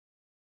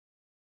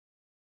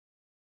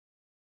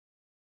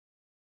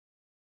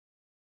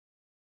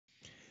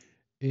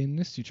In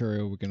this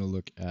tutorial, we're going to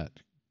look at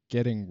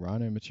getting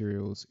Rhino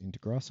materials into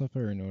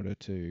Grasshopper in order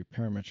to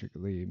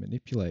parametrically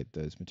manipulate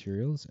those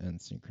materials and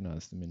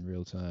synchronize them in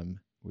real time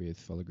with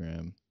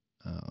Fologram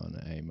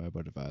on a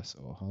mobile device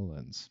or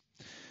HoloLens.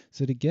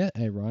 So to get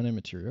a Rhino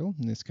material,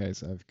 in this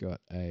case I've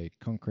got a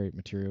concrete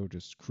material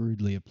just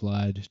crudely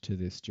applied to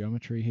this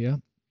geometry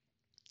here,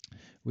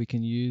 we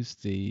can use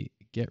the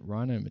get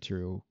Rhino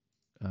material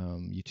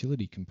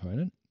utility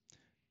component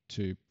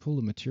to pull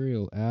the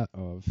material out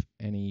of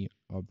any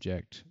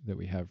object that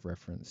we have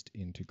referenced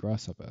into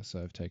Grasshopper.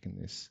 So I've taken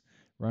this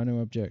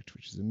Rhino object,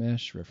 which is a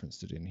mesh,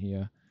 referenced it in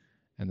here,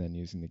 and then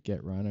using the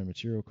get Rhino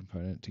material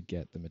component to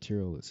get the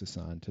material that's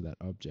assigned to that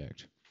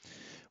object.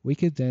 We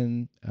could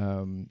then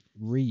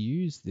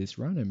reuse this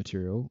Rhino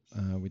material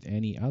with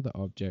any other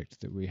object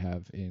that we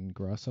have in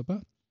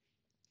Grasshopper.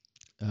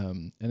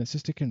 And it's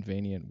just a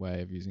convenient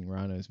way of using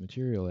Rhino's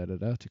material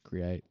editor to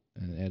create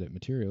and edit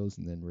materials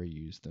and then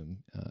reuse them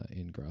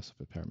in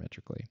Grasshopper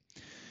parametrically.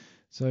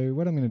 So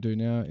what I'm going to do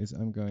now is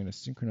I'm going to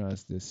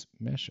synchronize this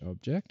mesh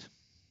object,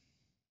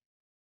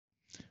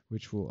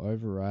 which will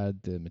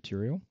override the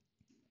material,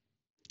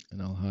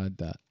 and I'll hide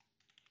that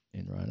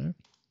in Rhino.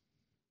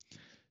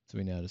 So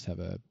we now just have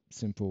a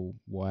simple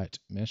white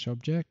mesh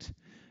object.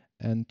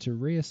 And to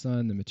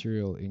reassign the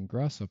material in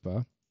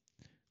Grasshopper,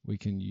 we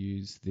can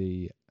use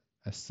the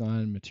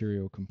assign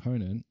material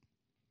component,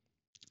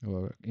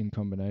 or in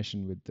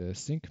combination with the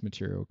sync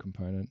material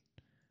component,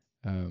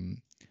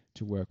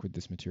 to work with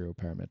this material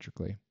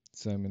parametrically.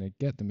 So I'm going to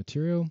get the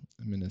material,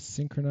 I'm going to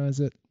synchronize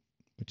it,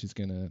 which is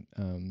going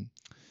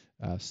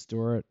to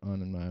store it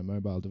on my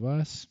mobile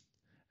device,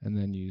 and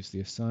then use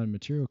the assign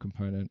material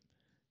component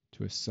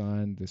to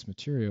assign this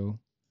material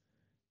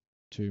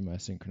to my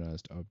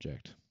synchronized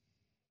object.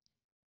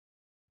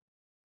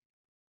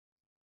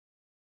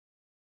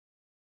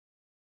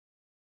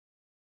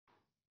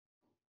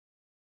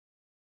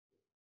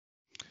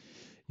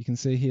 You can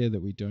see here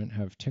that we don't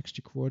have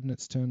texture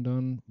coordinates turned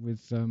on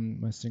with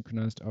my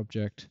synchronized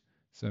object,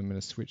 so I'm going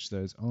to switch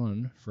those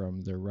on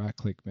from the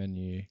right-click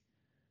menu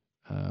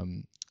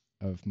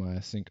of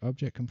my sync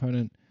object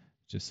component,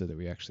 just so that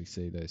we actually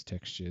see those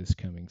textures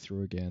coming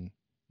through again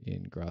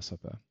in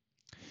Grasshopper.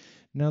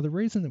 Now, the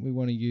reason that we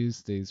want to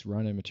use these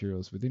Rhino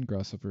materials within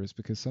Grasshopper is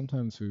because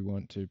sometimes we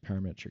want to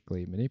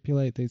parametrically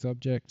manipulate these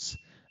objects.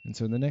 And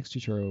so in the next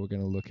tutorial, we're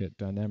going to look at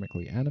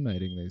dynamically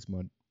animating these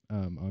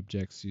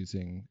objects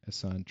using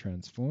assigned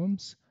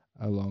transforms,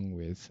 along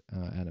with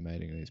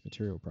animating these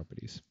material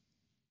properties.